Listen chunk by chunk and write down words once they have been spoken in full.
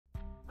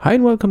Hi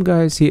and welcome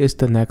guys, here is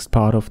the next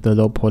part of the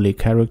low poly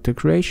character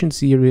creation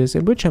series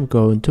in which I'm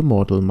going to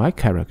model my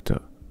character.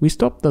 We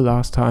stopped the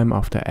last time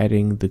after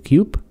adding the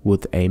cube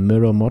with a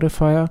mirror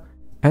modifier,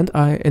 and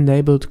I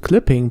enabled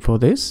clipping for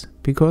this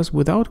because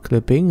without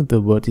clipping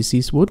the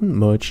vertices wouldn't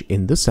merge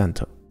in the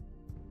center.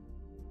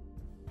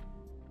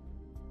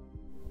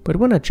 But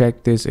when I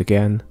check this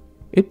again,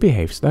 it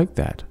behaves like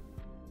that.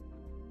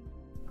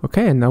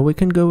 Okay, and now we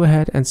can go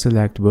ahead and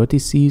select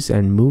vertices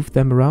and move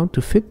them around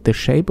to fit the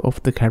shape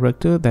of the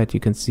character that you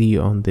can see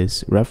on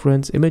these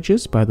reference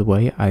images. By the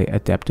way, I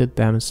adapted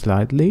them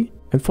slightly.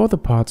 And for the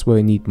parts where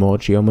you need more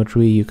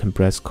geometry, you can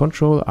press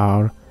Ctrl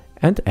R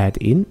and add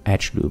in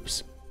edge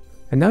loops.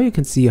 And now you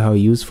can see how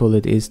useful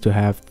it is to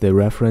have the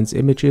reference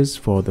images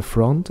for the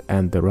front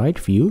and the right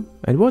view.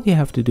 And what you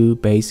have to do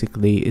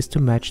basically is to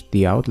match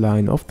the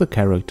outline of the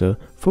character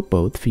for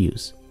both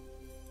views.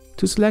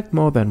 To select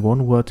more than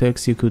one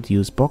vertex, you could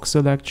use box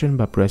selection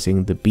by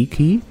pressing the B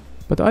key,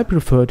 but I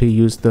prefer to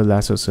use the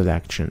lasso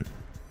selection.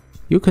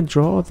 You can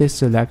draw this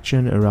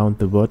selection around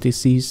the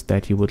vertices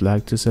that you would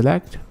like to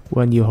select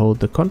when you hold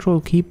the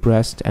Ctrl key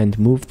pressed and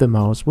move the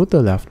mouse with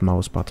the left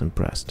mouse button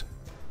pressed.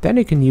 Then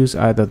you can use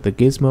either the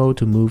gizmo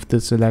to move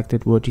the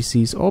selected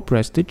vertices or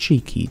press the G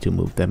key to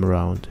move them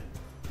around.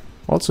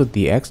 Also,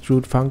 the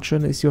extrude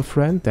function is your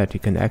friend that you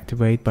can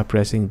activate by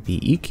pressing the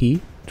E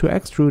key to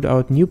extrude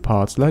out new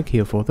parts like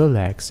here for the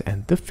legs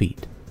and the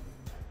feet.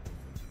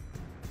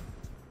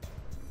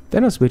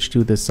 Then I switch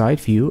to the side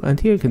view, and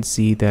here you can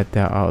see that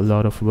there are a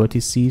lot of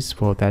vertices.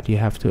 For that you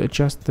have to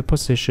adjust the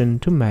position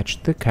to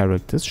match the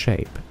character's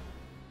shape.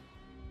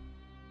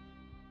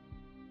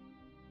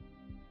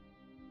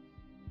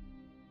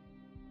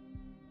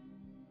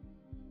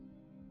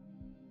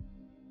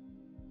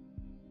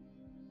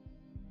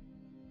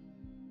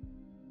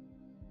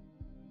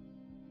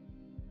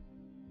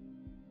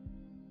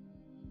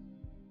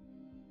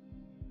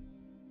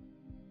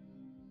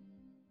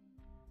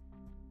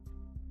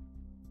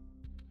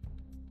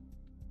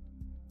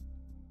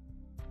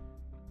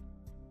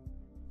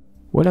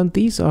 Well, and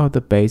these are the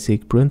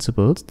basic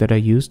principles that I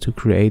use to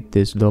create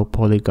this low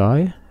poly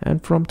guy,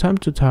 and from time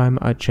to time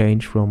I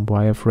change from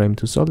wireframe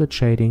to solid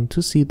shading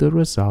to see the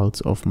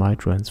results of my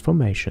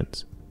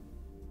transformations.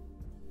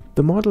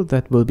 The model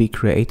that will be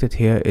created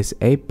here is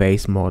a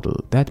base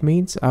model. That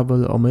means I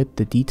will omit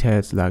the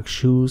details like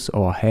shoes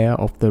or hair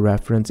of the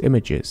reference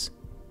images.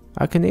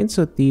 I can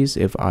insert these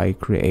if I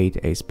create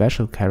a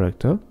special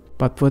character,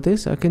 but for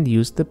this I can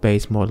use the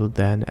base model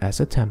then as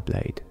a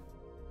template.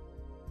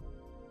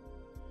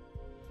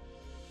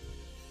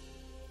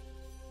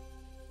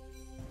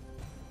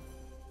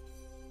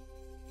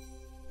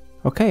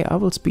 Okay, I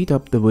will speed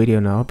up the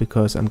video now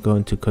because I'm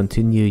going to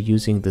continue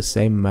using the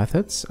same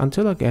methods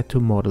until I get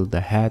to model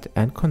the head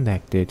and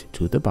connect it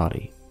to the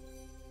body.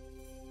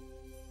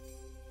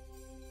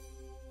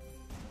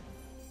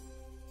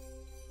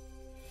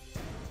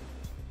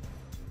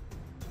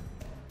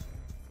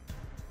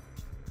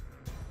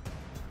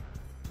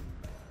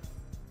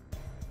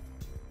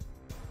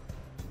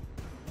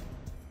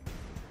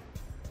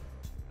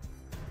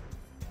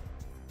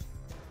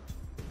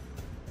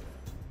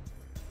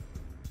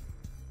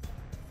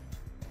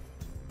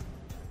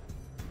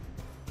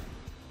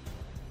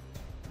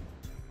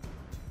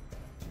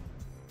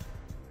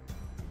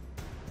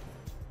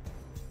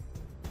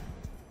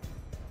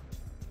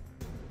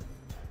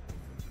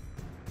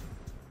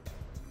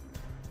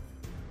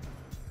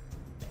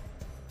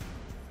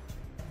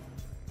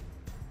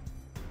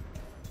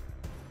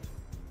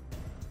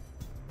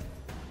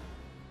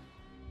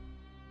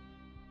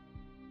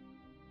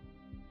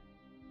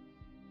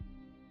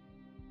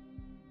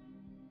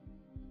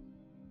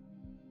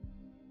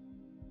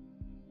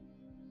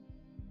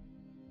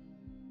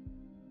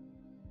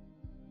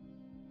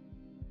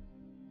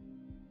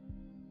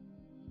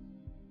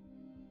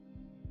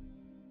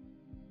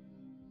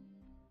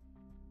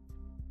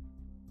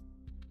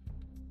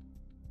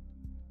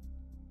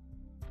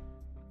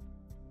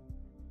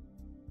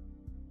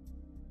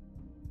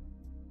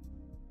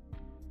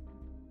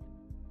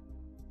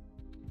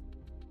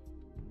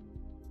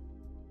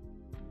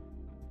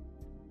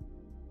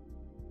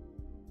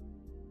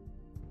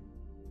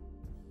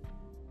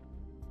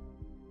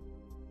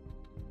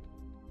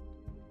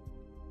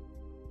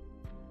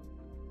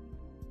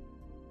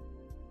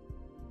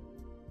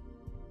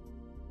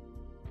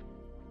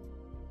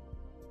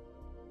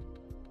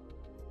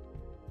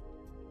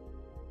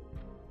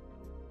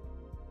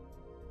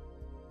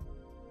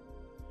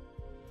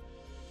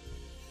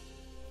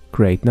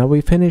 Great, now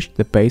we finished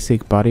the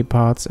basic body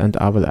parts, and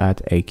I will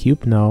add a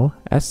cube now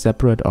as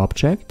separate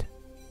object,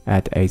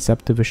 add a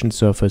subdivision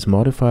surface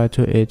modifier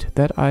to it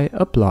that I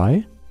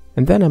apply,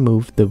 and then I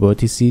move the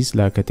vertices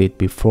like I did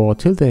before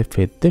till they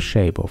fit the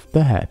shape of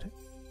the head.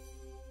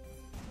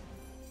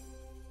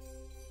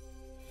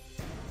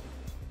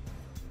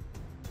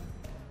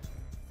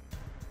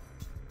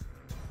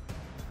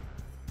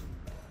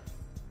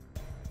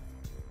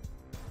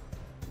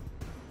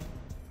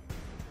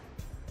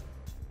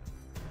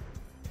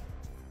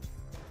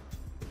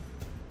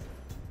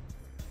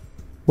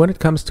 When it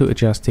comes to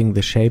adjusting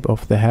the shape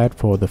of the head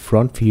for the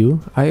front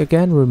view, I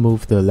again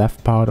remove the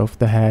left part of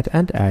the head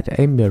and add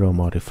a mirror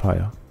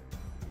modifier.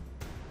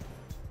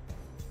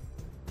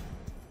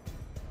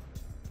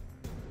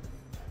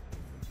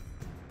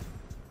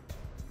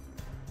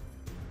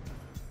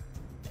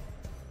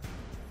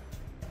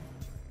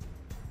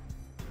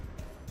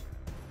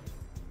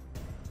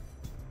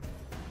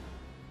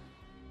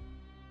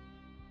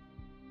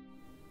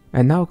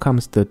 And now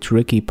comes the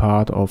tricky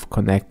part of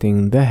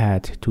connecting the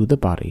head to the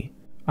body.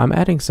 I'm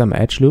adding some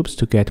edge loops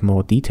to get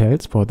more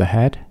details for the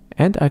head,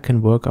 and I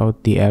can work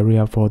out the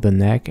area for the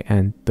neck,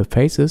 and the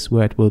faces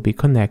where it will be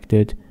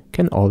connected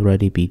can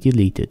already be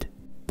deleted.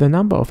 The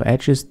number of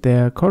edges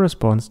there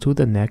corresponds to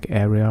the neck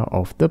area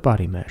of the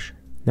body mesh.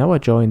 Now I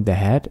join the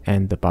head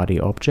and the body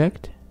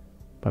object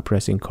by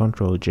pressing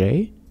Ctrl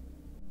J,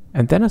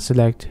 and then I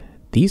select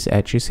these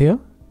edges here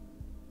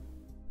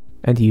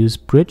and use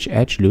bridge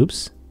edge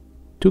loops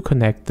to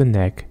connect the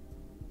neck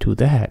to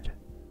the head.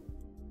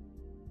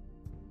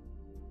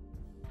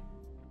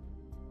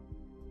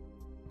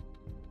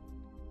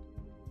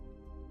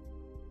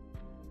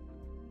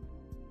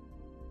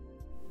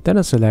 Then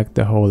I select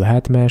the whole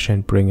head mesh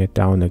and bring it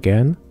down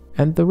again,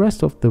 and the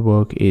rest of the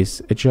work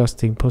is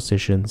adjusting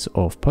positions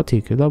of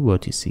particular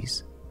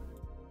vertices.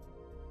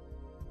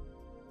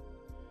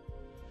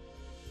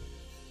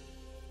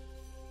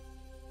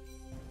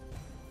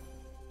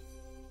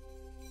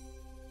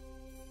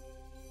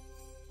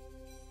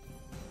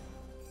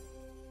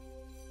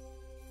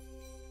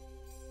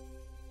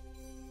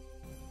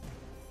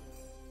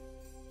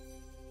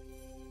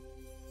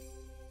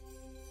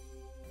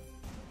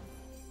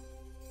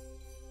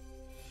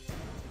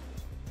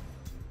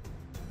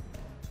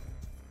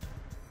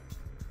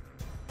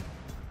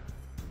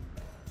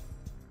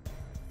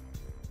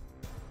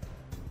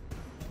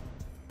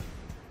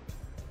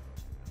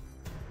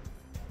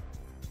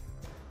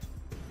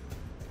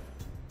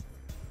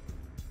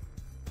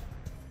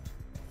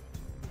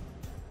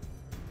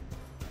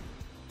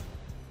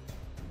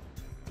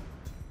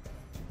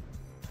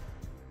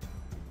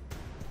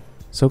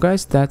 So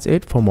guys, that's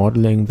it for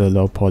modeling the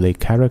low poly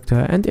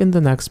character, and in the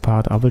next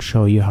part I will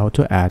show you how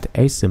to add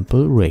a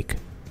simple rig.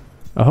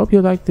 I hope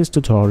you liked this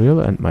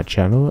tutorial and my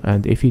channel,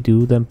 and if you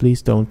do, then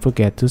please don't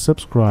forget to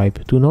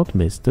subscribe to not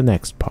miss the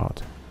next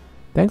part.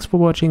 Thanks for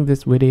watching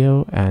this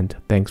video, and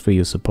thanks for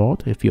your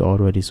support if you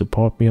already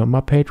support me on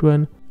my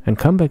Patreon, and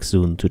come back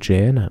soon to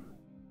JNM.